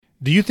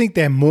Do you think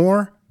that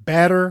more,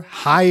 better,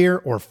 higher,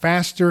 or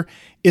faster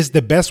is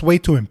the best way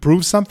to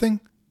improve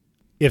something?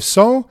 If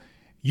so,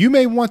 you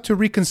may want to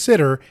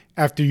reconsider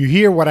after you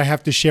hear what I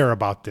have to share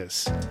about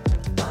this.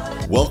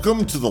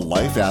 Welcome to the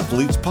Life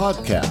Athletes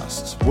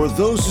Podcast, where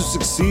those who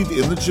succeed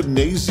in the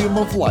gymnasium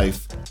of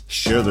life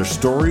share their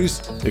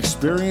stories,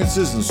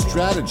 experiences, and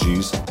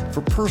strategies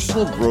for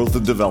personal growth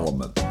and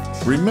development.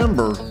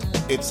 Remember,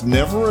 it's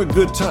never a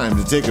good time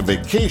to take a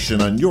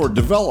vacation on your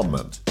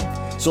development.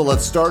 So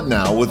let's start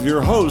now with your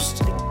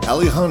host,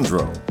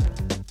 Alejandro.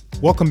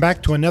 Welcome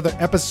back to another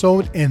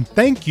episode, and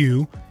thank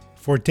you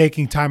for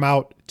taking time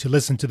out to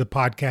listen to the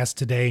podcast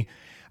today.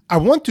 I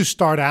want to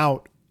start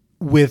out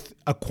with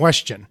a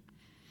question.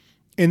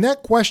 And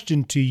that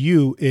question to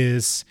you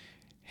is,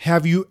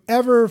 have you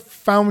ever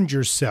found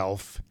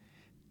yourself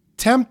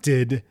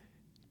tempted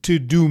to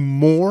do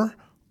more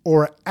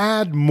or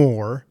add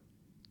more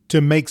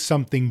to make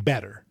something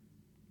better?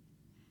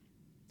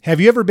 Have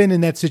you ever been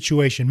in that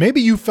situation? Maybe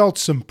you felt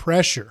some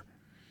pressure.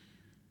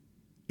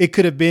 It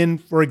could have been,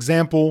 for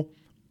example,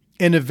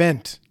 an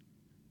event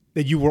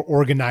that you were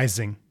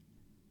organizing.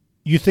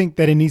 You think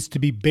that it needs to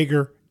be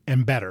bigger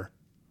and better.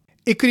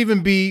 It could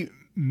even be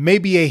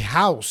maybe a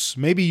house.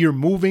 Maybe you're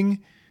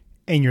moving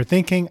and you're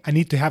thinking, I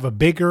need to have a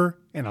bigger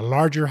and a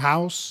larger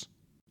house.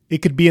 It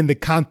could be in the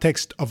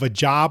context of a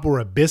job or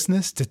a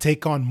business to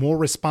take on more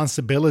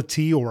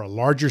responsibility or a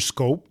larger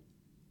scope.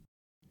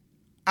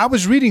 I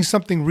was reading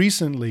something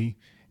recently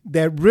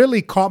that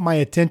really caught my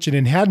attention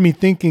and had me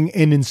thinking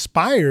and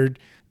inspired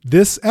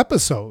this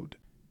episode.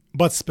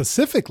 But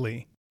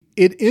specifically,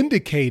 it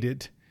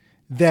indicated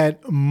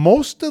that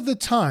most of the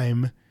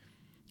time,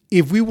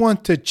 if we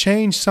want to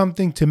change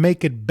something to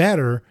make it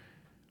better,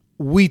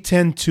 we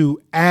tend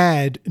to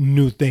add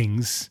new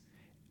things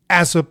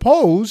as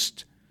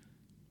opposed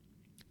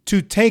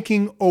to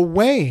taking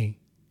away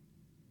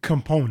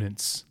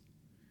components.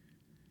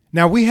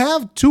 Now, we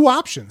have two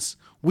options.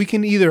 We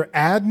can either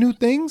add new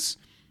things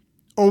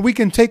or we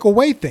can take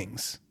away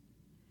things.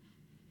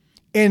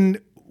 And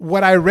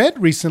what I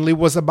read recently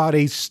was about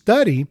a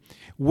study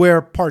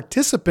where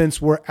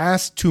participants were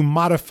asked to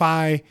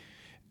modify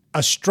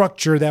a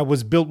structure that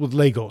was built with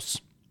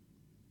Legos.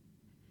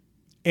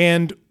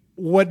 And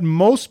what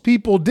most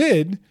people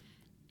did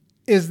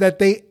is that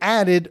they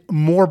added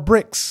more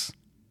bricks.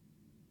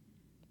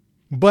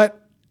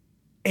 But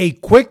a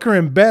quicker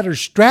and better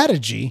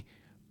strategy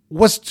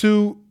was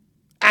to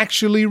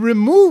actually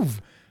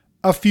remove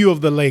a few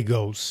of the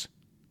Legos.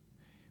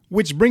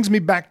 Which brings me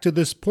back to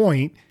this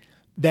point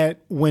that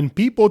when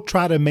people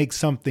try to make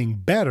something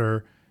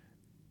better,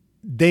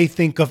 they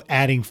think of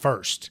adding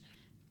first.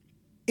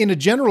 In a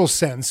general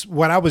sense,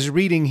 what I was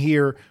reading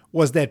here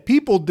was that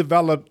people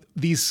develop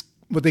these,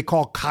 what they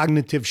call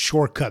cognitive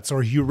shortcuts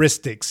or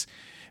heuristics,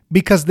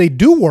 because they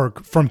do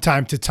work from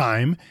time to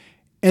time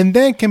and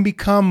then can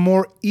become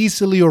more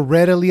easily or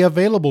readily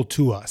available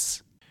to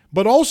us.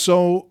 But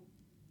also,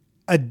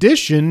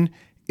 addition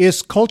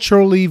is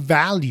culturally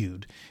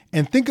valued.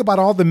 And think about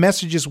all the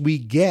messages we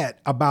get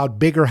about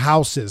bigger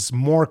houses,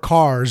 more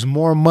cars,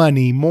 more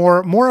money,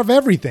 more of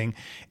everything.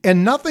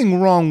 And nothing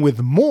wrong with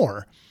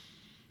more.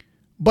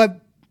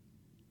 But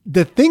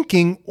the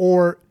thinking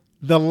or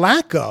the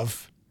lack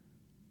of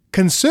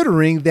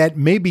considering that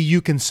maybe you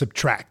can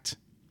subtract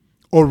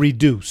or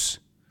reduce.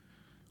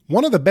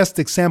 One of the best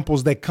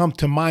examples that come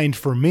to mind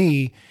for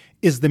me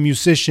is the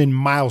musician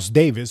Miles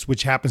Davis,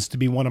 which happens to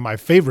be one of my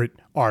favorite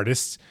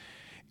artists.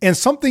 And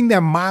something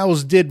that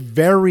Miles did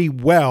very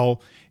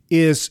well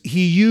is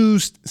he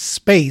used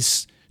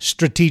space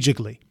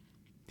strategically.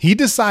 He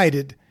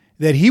decided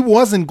that he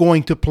wasn't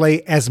going to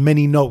play as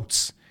many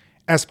notes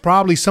as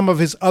probably some of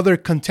his other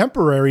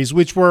contemporaries,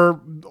 which were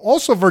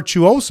also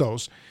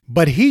virtuosos,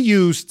 but he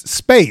used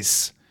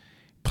space,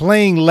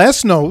 playing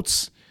less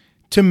notes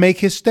to make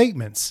his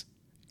statements.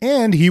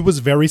 And he was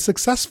very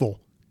successful,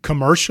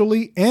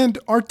 commercially and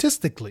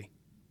artistically.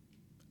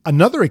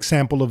 Another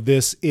example of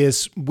this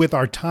is with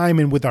our time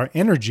and with our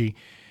energy,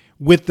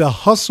 with the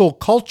hustle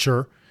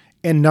culture,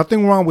 and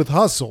nothing wrong with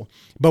hustle.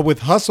 But with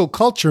hustle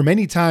culture,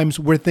 many times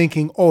we're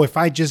thinking, oh, if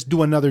I just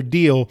do another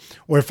deal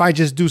or if I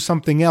just do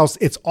something else,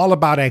 it's all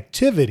about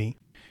activity.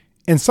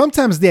 And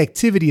sometimes the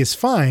activity is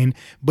fine,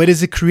 but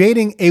is it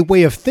creating a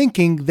way of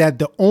thinking that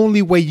the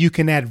only way you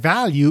can add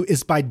value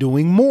is by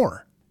doing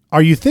more?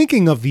 Are you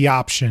thinking of the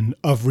option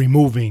of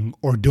removing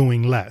or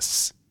doing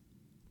less?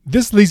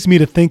 This leads me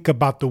to think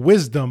about the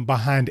wisdom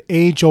behind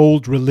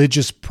age-old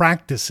religious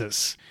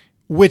practices,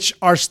 which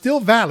are still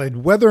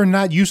valid whether or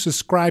not you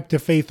subscribe to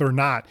faith or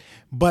not.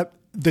 But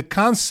the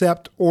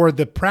concept or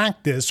the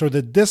practice or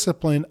the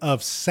discipline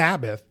of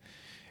Sabbath,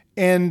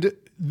 and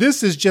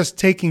this is just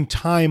taking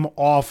time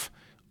off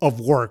of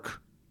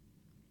work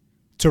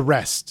to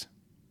rest.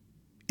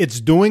 It's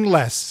doing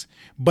less.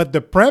 But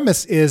the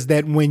premise is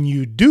that when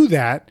you do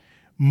that,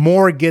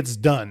 more gets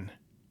done.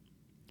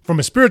 From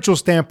a spiritual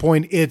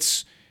standpoint,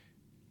 it's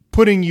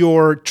putting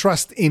your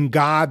trust in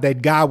God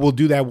that God will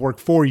do that work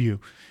for you.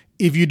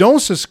 If you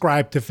don't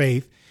subscribe to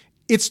faith,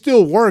 it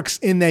still works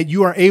in that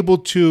you are able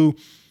to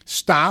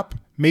stop,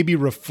 maybe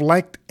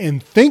reflect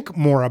and think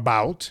more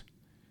about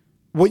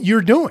what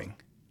you're doing,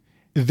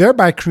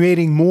 thereby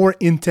creating more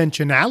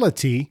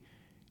intentionality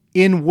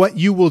in what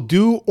you will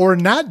do or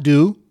not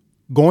do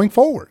going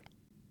forward.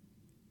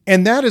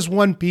 And that is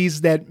one piece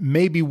that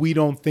maybe we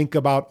don't think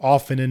about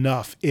often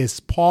enough, is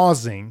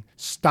pausing,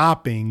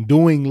 stopping,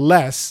 doing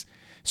less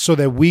so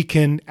that we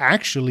can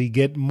actually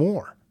get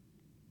more.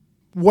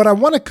 What I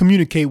want to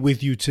communicate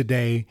with you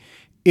today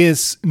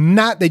is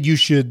not that you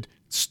should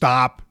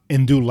stop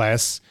and do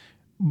less,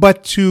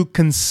 but to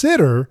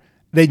consider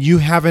that you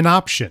have an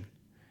option,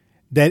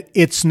 that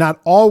it's not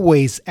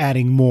always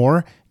adding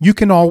more. You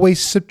can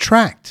always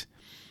subtract.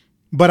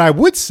 But I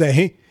would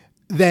say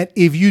that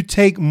if you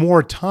take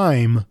more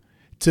time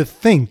to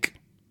think,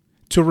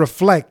 to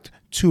reflect,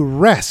 to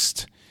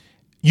rest,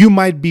 you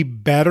might be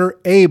better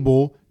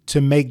able to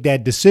make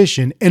that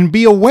decision and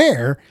be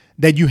aware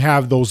that you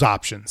have those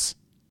options.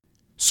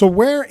 So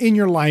where in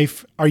your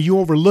life are you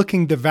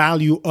overlooking the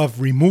value of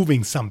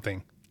removing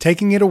something,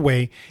 taking it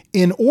away,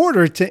 in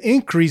order to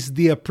increase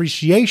the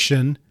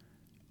appreciation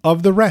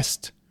of the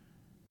rest?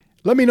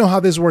 Let me know how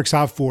this works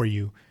out for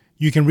you.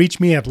 You can reach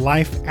me at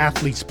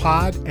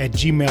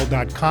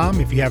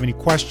lifeathletespod@gmail.com if you have any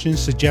questions,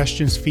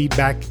 suggestions,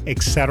 feedback,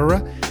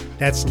 etc.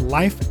 That's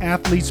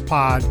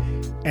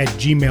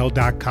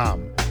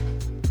lifeathletespod@gmail.com.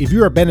 If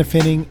you are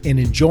benefiting and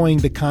enjoying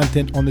the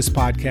content on this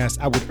podcast,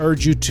 I would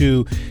urge you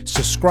to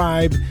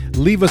subscribe,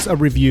 leave us a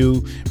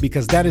review,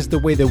 because that is the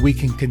way that we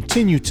can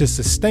continue to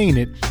sustain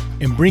it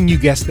and bring you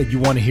guests that you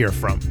want to hear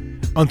from.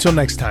 Until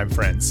next time,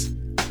 friends.